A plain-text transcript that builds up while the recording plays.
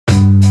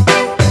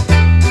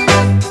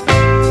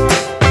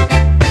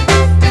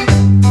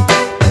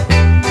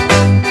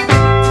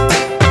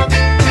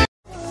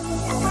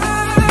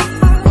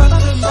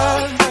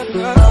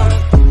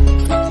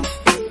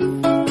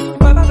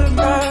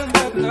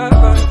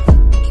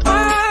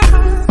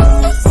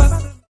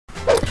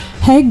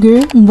Hey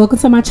girl, welcome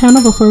to my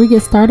channel. Before we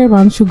get started, why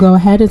don't you go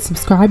ahead and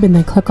subscribe and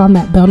then click on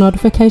that bell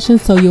notification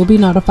so you'll be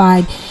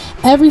notified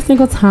every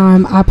single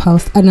time I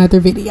post another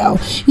video.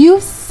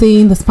 You've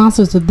seen the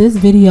sponsors of this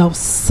video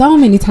so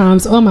many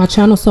times on my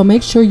channel, so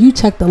make sure you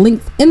check the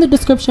links in the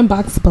description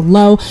box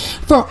below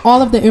for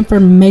all of the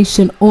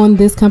information on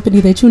this company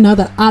that you know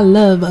that I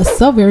love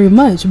so very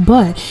much.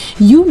 But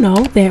you know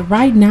that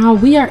right now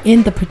we are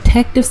in the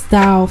protective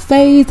style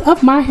phase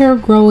of my hair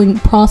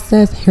growth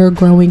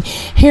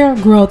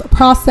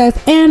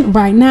process, and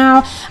right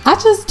now I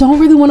just don't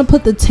really want to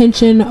put the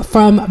tension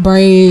from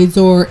braids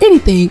or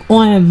anything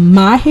on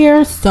my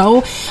hair.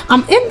 So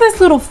I'm in this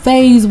little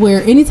phase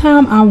where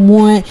anytime I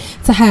want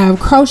to have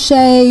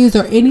crochets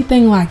or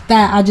anything like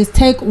that, I just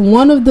take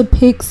one of the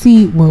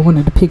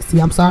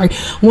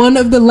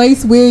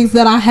lace wigs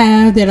that I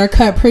have that are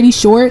cut pretty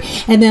short,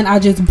 and then I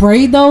just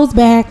braid those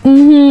back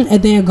and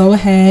then go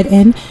ahead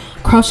and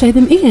crochet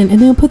them in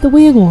and then put the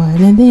wig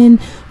on, and then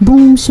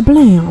boom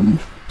shablam,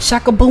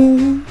 shaka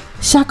boom,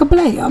 shaka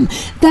blam.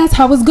 That's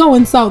how it's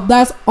going. So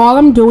that's all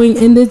I'm doing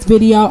in this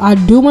video. I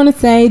do want to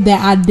say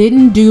that I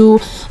didn't do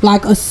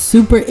like a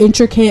super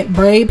intricate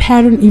braid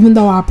pattern, even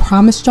though I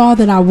promised y'all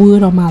that I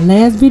would on my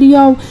last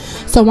video,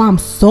 so I'm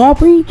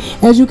sorry.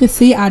 As you can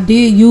see, I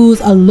did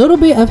use a little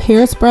bit of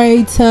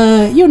hairspray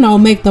to, you know,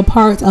 make the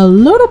parts a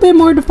little bit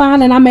more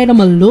defined, and I made them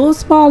a little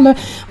smaller,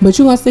 but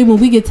you're gonna see when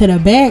we get to the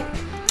back,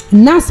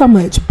 not so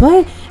much.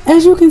 But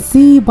as you can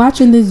see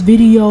watching this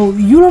video,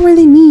 you don't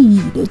really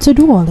need to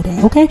do all of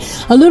that, okay?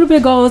 A little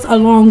bit goes a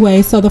long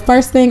way. So the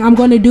first thing I'm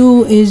going to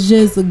do is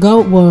just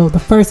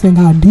the first thing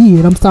I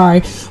did,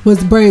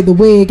 was braid the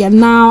wig, and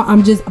now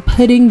I'm just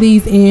putting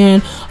these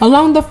in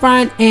along the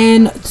front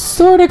and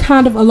sort of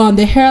kind of along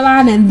the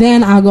hairline, and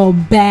then I go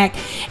back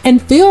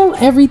and fill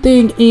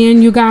everything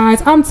in. You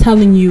guys, I'm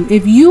telling you,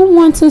 if you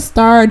want to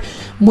start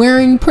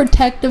wearing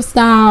protective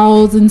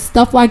styles and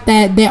stuff like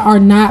that that are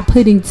not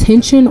putting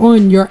tension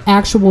on your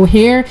actual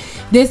hair,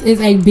 this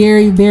is a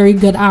very, very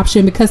good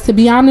option. Because to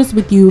be honest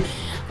with you,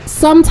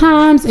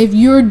 sometimes if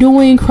you're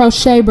doing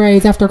crochet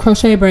braids after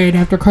crochet braid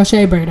after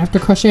crochet braid after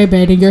crochet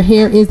braid, and your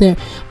hair isn't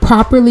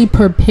properly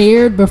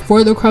prepared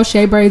before the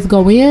crochet braids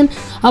go in,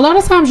 a lot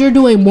of times you're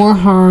doing more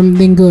harm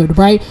than good,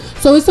 right?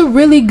 So it's a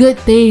really good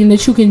thing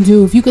that you can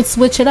do if you could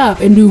switch it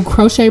up and do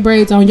crochet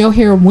braids on your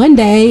hair one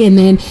day, and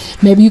then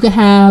maybe you could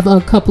have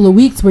a couple of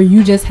weeks where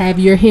you just have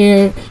your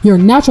hair, your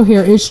natural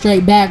hair, in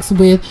straight backs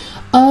with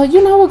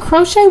you know, a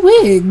crochet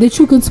wig that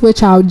you can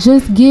switch out.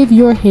 Just give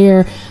your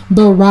hair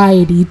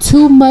variety.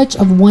 Too much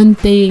of one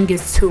thing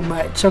is too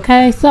much,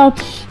 okay? So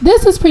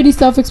this is pretty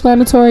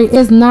self-explanatory.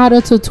 It's not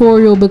a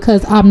tutorial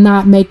because I'm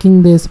not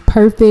making this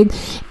perfect.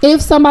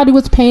 If somebody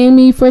was paying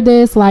me for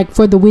this, like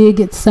for the wig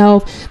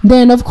itself,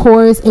 then of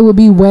course it would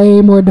be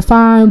way more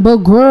defined. But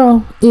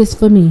girl, it's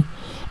for me,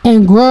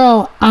 and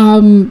girl,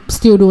 I'm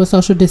still doing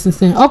social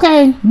distancing,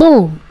 okay?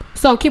 Boom.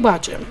 So keep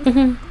watching.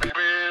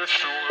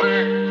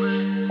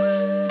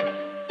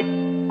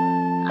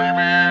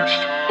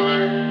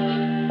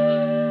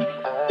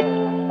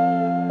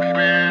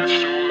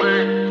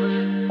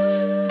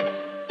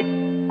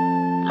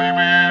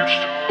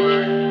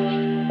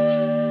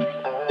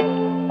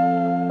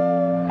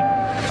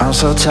 I'm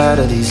so tired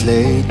of these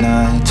late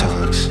night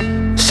talks,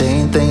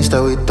 saying things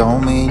that we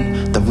don't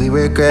mean, that we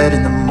regret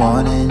in the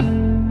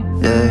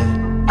morning.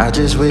 Yeah, I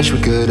just wish we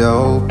could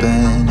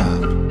open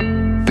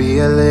up, be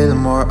a little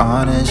more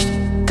honest.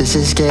 This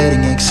is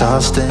getting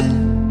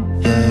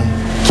exhausting.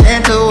 Yeah,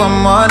 can't do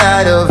one more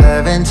night of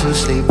having to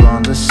sleep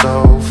on the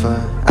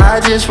sofa. I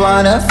just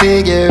wanna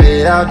figure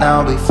it out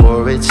now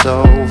before it's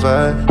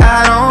over.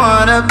 I don't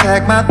wanna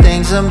pack my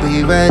things and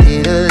be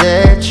ready to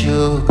let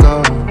you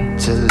go,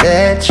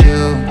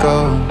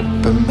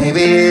 but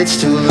maybe it's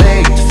too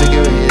late to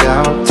figure it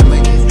out, to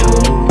make it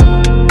through.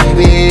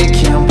 Maybe it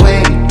can't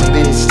wait,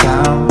 maybe it's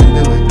time,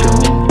 maybe we're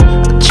doomed.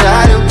 I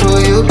try to pull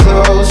you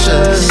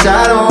closer, 'cause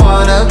I don't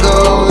wanna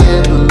go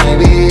yet, but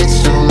maybe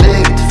it's too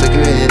late to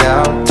figure it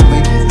out, to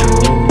make it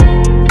through.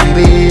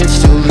 Maybe it's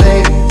too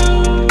late,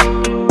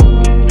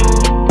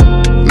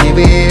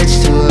 maybe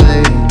it's too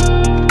late.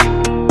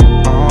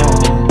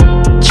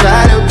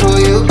 Try to pull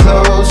you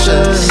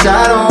closer, 'cause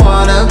I don't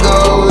wanna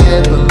go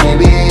yet, but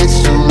maybe it's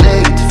too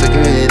late to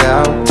figure it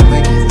out, to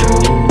make it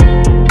through.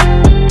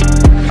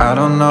 I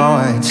don't know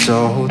why it's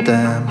so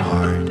damn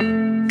hard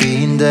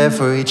being there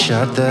for each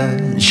other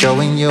and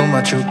showing you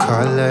my true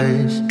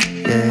colors.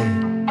 Yeah,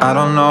 I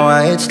don't know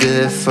why it's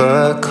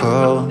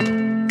difficult.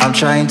 I'm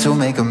trying to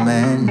make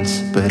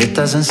amends, but it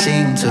doesn't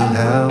seem to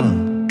help.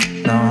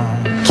 No,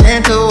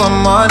 can't do one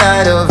more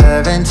night of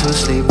having to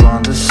sleep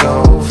on the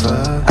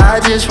sofa. I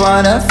just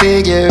wanna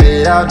figure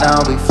it out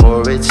now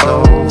before it's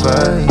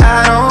over.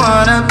 I don't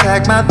wanna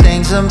pack my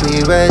things and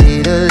be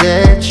ready to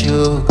let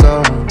you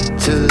go,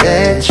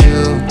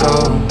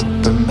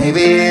 but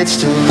maybe it's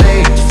too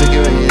late to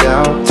figure it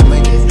out, to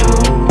make it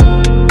through.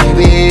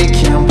 Maybe it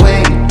can't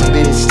wait, maybe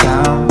it's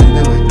time,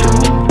 maybe we're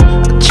doomed.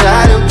 I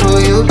try to pull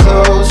you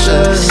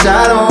closer, 'cause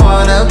I don't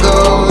wanna go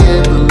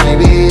yet, but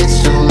maybe it's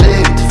too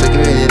late to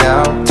figure it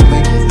out, to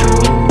make it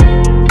through.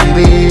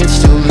 Maybe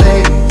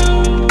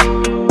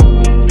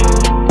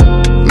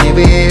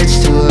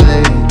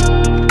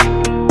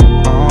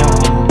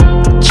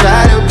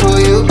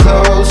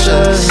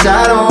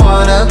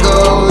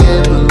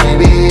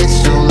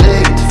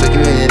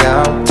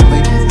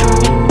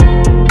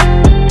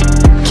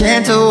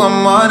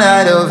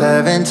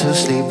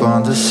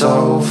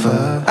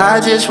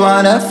just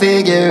wanna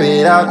figure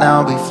it out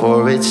now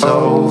before it's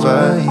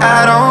over.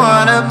 I don't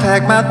wanna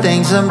pack my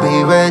things and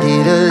be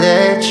ready to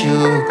let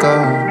you go.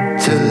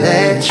 To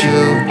let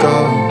you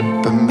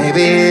go. But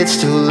maybe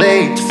it's too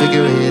late to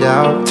figure it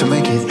out, to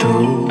make it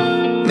through.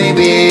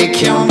 Maybe it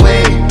can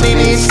wait,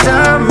 maybe it's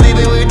time,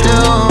 maybe we're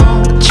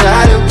doomed.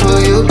 Try to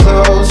pull you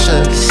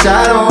closer, cause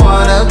I don't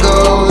wanna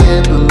go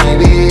yet. But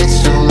maybe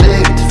it's too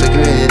late to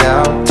figure it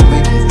out, to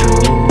make it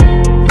through.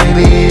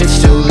 Maybe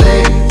it's too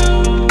late.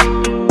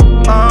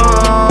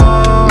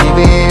 Oh,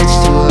 maybe it's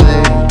too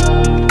late.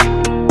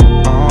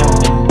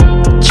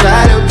 Oh,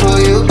 try to pull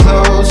you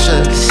closer,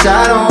 cause I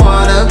don't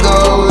wanna go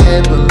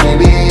yet. But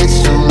maybe it's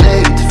too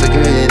late to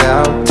figure it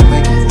out, to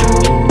make it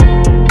through.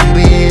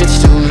 Maybe it's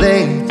too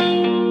late.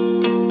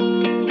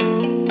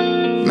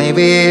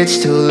 Maybe it's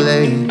too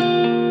late.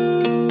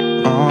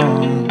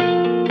 Oh,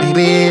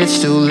 maybe it's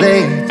too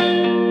late.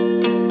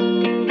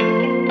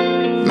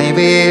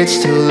 Maybe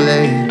it's too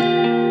late.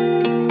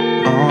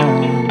 Oh.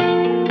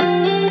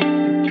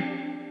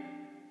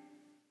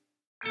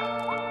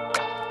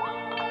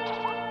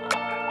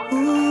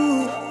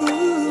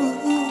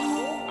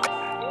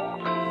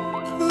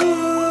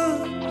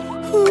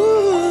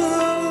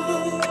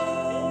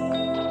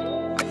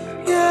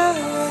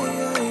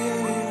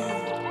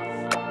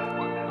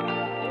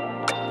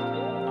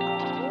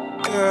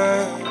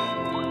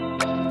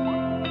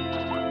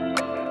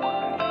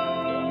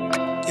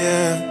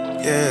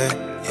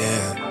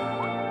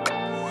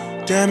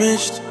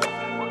 Damaged.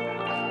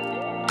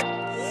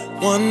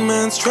 One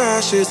man's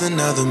trash is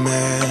another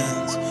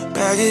man's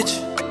baggage.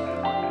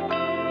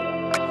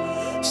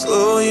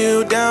 Slow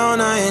you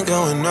down, I ain't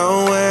going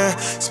nowhere.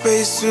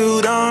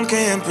 Spacesuit on,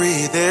 can't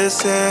breathe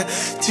this air.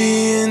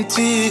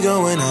 TNT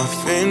going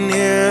off in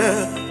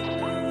here.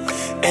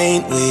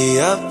 Ain't we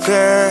a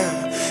pair?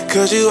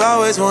 Cause you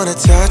always wanna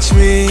touch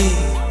me.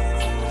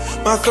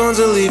 My thorns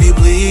will leave you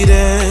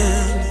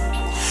bleeding.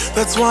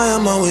 That's why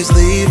I'm always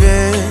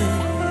leaving.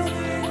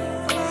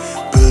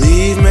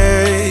 Believe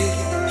me,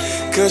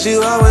 cause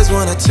you always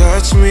wanna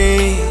touch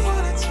me.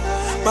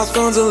 My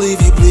thorns will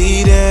leave you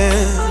bleeding.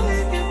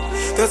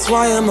 That's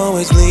why I'm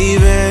always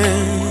leaving.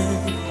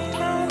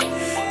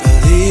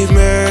 Believe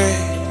me.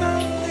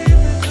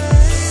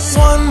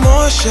 One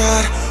more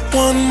shot,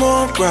 one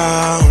more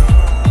round.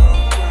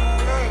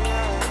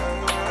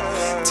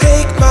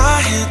 Take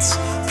my hits,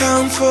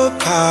 pound for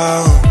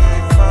pound.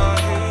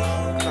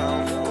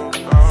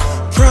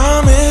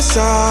 Promise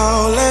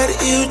I'll let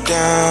you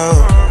down.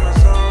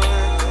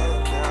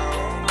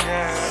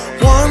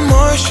 One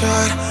more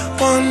shot,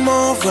 one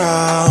more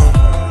round.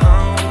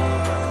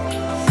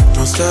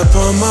 Don't step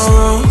on my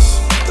rose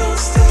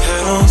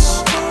petals.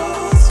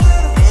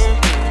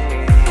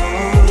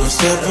 Don't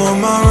step on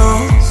my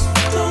rose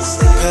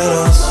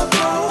petals.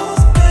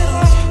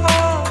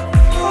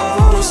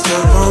 Don't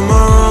step on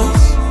my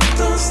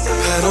rose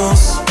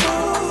petals.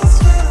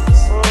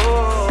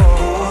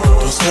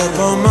 Don't step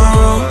on my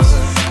rose.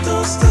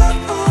 Don't step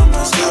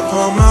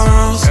on my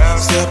rose.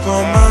 Step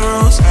on my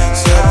rose.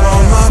 Step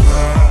on my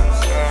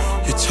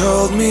rose. You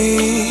told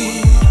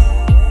me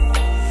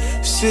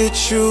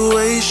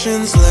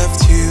situations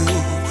left you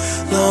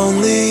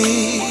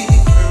lonely.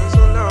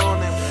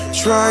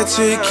 Tried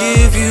to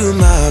give you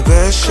my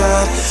best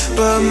shot,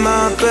 but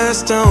my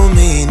best don't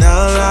mean a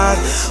lot.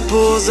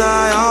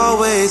 Bullseye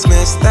always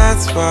miss that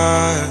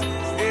spot.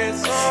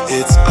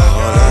 It's all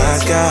I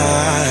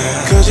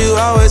got. Cause you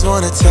always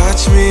wanna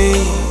touch me.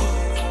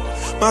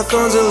 My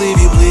thorns will leave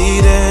you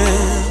bleeding.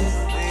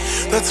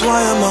 That's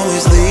why I'm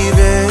always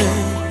leaving.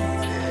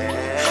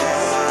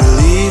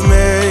 Believe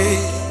me,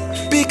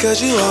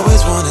 because you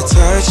always wanna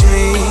touch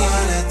me.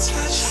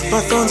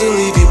 My thorns will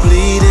leave you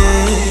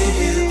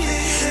bleeding.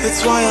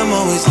 That's why I'm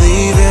always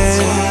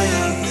leaving.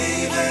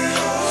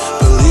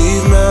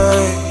 Believe me,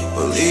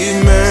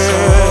 believe me.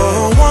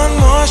 So one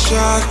more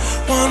shot,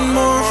 one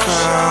more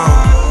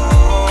round.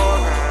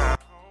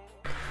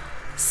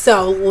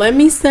 So let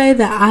me say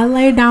that I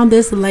laid down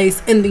this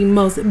lace in the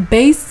most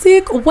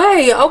basic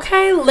way.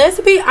 Okay, let's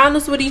be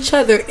honest with each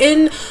other.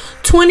 In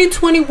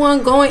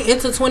 2021 going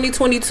into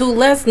 2022,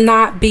 let's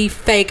not be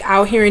fake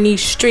out here in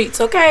these streets.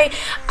 Okay,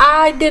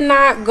 I did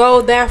not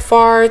go that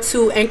far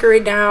to anchor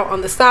it down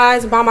on the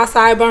sides by my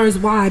sideburns.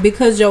 Why?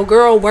 Because your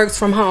girl works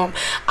from home.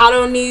 I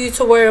don't need you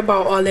to worry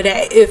about all of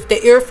that. If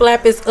the ear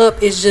flap is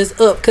up, it's just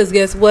up, because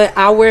guess what,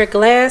 I wear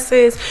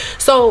glasses,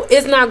 so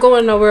it's not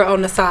going nowhere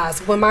on the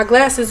sides. When my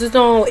glasses is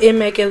on, it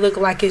make it look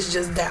like it's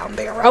just down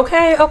there.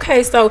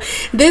 Okay, so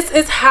this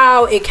is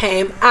how it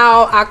came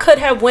out. I could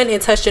have went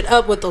and touched it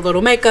up with a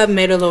little makeup,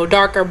 made it a little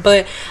darker,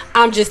 but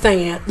I'm just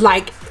saying,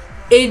 like,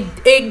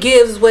 it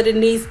gives what it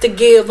needs to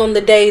give on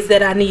the days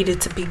that I need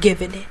it to be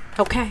giving it.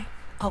 Okay.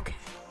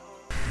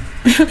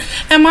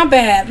 And my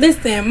bad.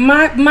 Listen,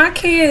 my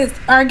kids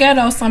are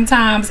ghetto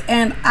sometimes,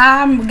 and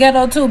I'm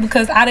ghetto too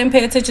because I didn't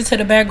pay attention to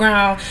the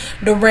background,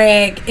 the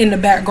rag in the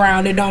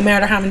background. It don't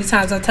matter how many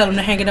times I tell them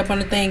to hang it up on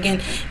the thing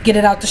and get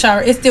it out the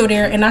shower. It's still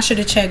there, and I should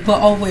have checked,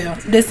 but oh well.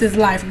 This is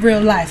life,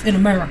 real life in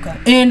America.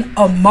 In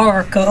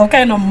America,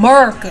 okay, in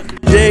America.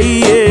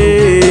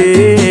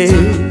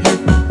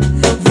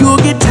 You'll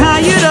get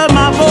tired of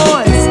my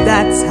voice.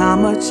 That's how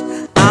much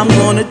I'm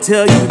gonna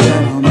tell you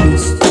that I'll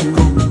miss you.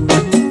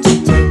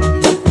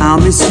 I'll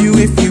miss you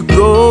if you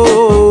go.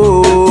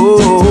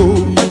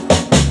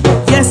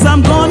 Yes,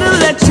 I'm gonna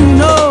let you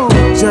know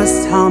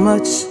just how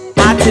much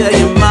I tell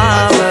your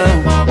mama,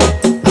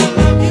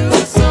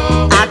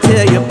 I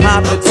tell your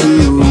papa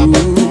too.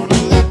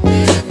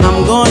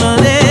 I'm gonna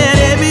let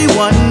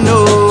everyone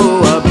know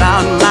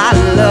about my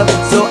love,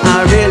 so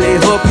I really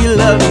hope you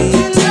love me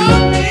too.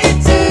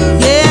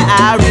 Yeah,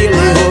 I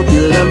really hope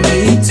you love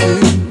me too.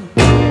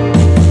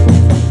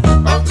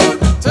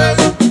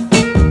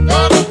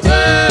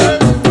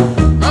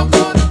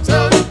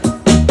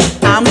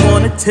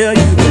 Tell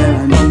you that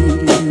I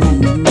need you.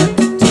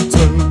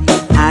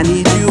 I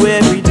need you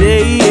every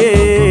day.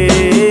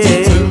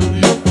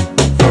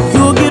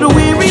 You'll get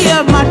weary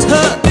of my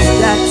touch.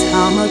 That's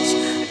how much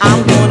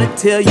I'm gonna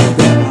tell you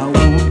that I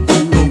want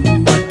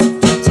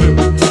you.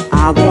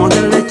 I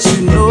wanna let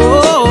you know.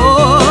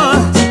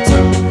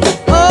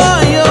 Oh,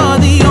 you're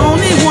the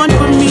only one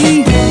for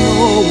me.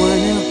 No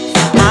one else.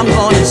 I'm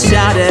gonna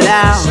shout it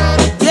out.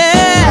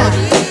 Yeah,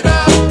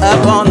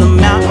 up on the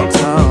mountaintop.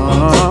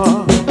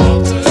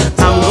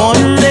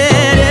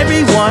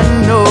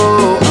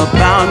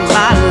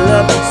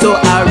 So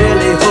I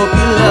really hope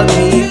you love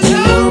me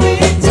too.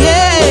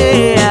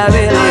 Yeah, I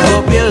really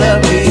hope you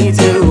love me